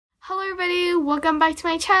Hello everybody, welcome back to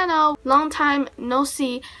my channel. Long time no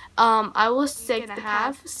see. I was sick and a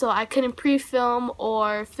half, so I couldn't pre-film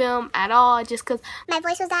or film at all just because my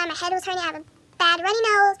voice was dying, my head was hurting, I have a bad runny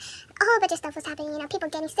nose, a whole bunch of stuff was happening, people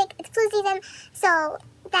getting sick, it's flu season, so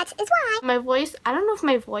that is why. My voice, I don't know if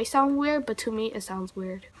my voice sounds weird, but to me it sounds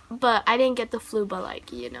weird. But I didn't get the flu, but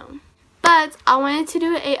like, you know. But I wanted to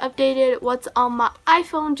do a updated what's on my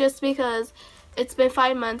iPhone just because it's been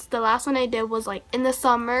 5 months. The last one I did was like in the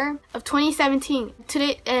summer of 2017.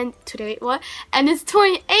 Today and it's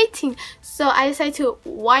 2018. So I decided to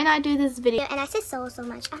why not do this video. And I said so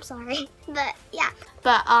much. I'm sorry. But yeah.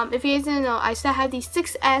 But if you guys didn't know, I still have the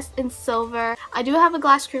 6S in silver. I do have a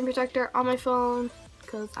glass screen protector on my phone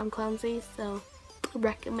because I'm clumsy, so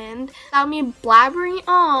recommend. Without me blabbering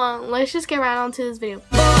on, let's just get right on to this video.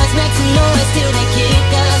 Boys make some noise till they kick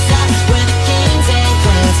us out. We're the kings and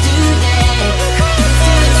queens today.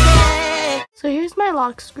 So here's my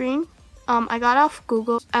lock screen. I got off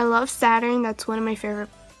Google. I love Saturn. That's one of my favorite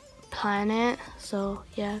planets. So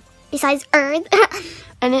yeah. Besides Earth.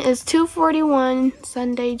 And it is 2:41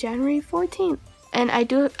 Sunday, January 14th. And I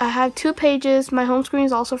have 2 pages. My home screen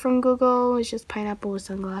is also from Google. It's just pineapple with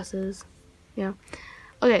sunglasses. Yeah.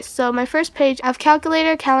 Okay, so my first page, I have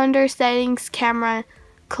calculator, calendar, settings, camera,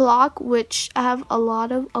 clock, which I have a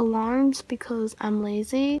lot of alarms because I'm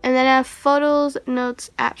lazy. And then I have photos, notes,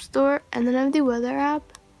 app store, and then I have the weather app.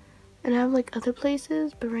 And I have like other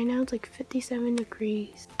places, but right now it's like 57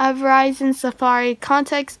 degrees. I have Verizon, Safari,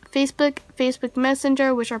 Contacts, Facebook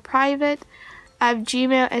Messenger, which are private. I have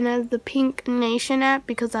Gmail, and I have the Pink Nation app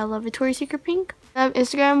because I love Victoria's Secret Pink. I have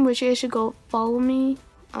Instagram, which you guys should go follow me.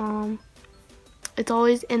 It's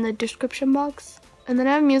always in the description box. And then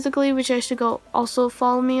I have Musical.ly, which I should go also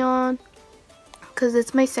follow me on because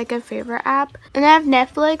it's my second favorite app. And I have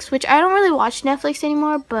Netflix, which I don't really watch Netflix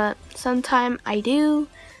anymore, but sometime I do.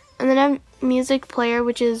 And then I have Music Player,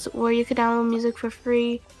 which is where you can download music for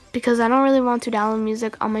free because I don't really want to download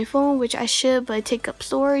music on my phone, which I should, but it takes up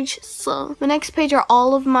storage. So the next page are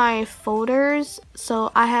all of my folders.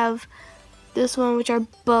 So I have this one, which are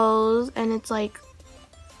Bose, and it's like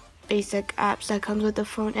basic apps that comes with the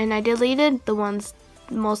phone, and I deleted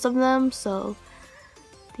most of them, so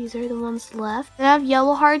these are the ones left. And I have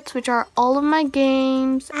Yellow Hearts, which are all of my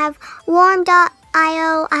games. I have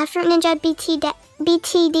Warm.io, I have Fruit Ninja,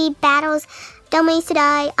 BTD Battles, Dumb Ways to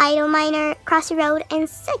Die, Idle Miner, Cross the Road, and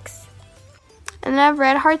 6. And then I have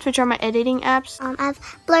Red Hearts, which are my editing apps. I have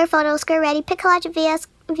Blur Photo, Square Ready, Piccollage,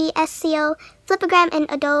 VSCO, Flipagram, and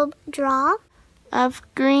Adobe Draw. I have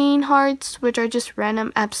Green Hearts, which are just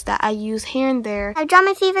random apps that I use here and there. I have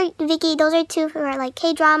Drama Fever, Viki. Those are 2 for like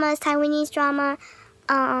K-dramas, Taiwanese drama,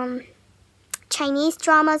 Chinese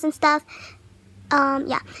dramas and stuff.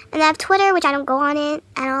 Yeah. And I have Twitter, which I don't go on it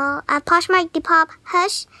at all. I have Poshmark, Depop,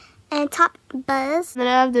 Hush, and Top Buzz. And then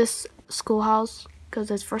I have this Schoolhouse,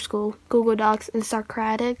 because it's for school, Google Docs, and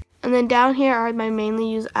Socratic. And then down here are my mainly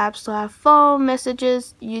used apps. So I have phone,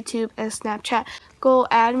 messages, YouTube, and Snapchat. Go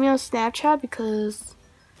add me on Snapchat because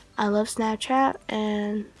I love Snapchat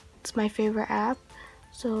and it's my favorite app.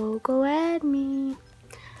 So go add me.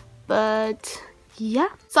 But yeah.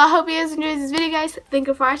 So I hope you guys enjoyed this video, guys. Thank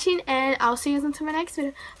you for watching, and I'll see you guys until my next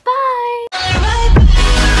video. Bye!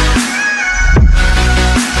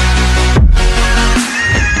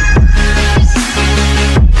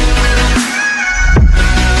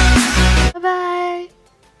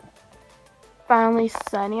 Finally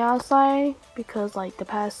sunny outside because like the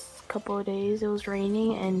past couple of days it was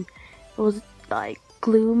raining and it was like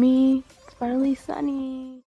gloomy. It's finally sunny.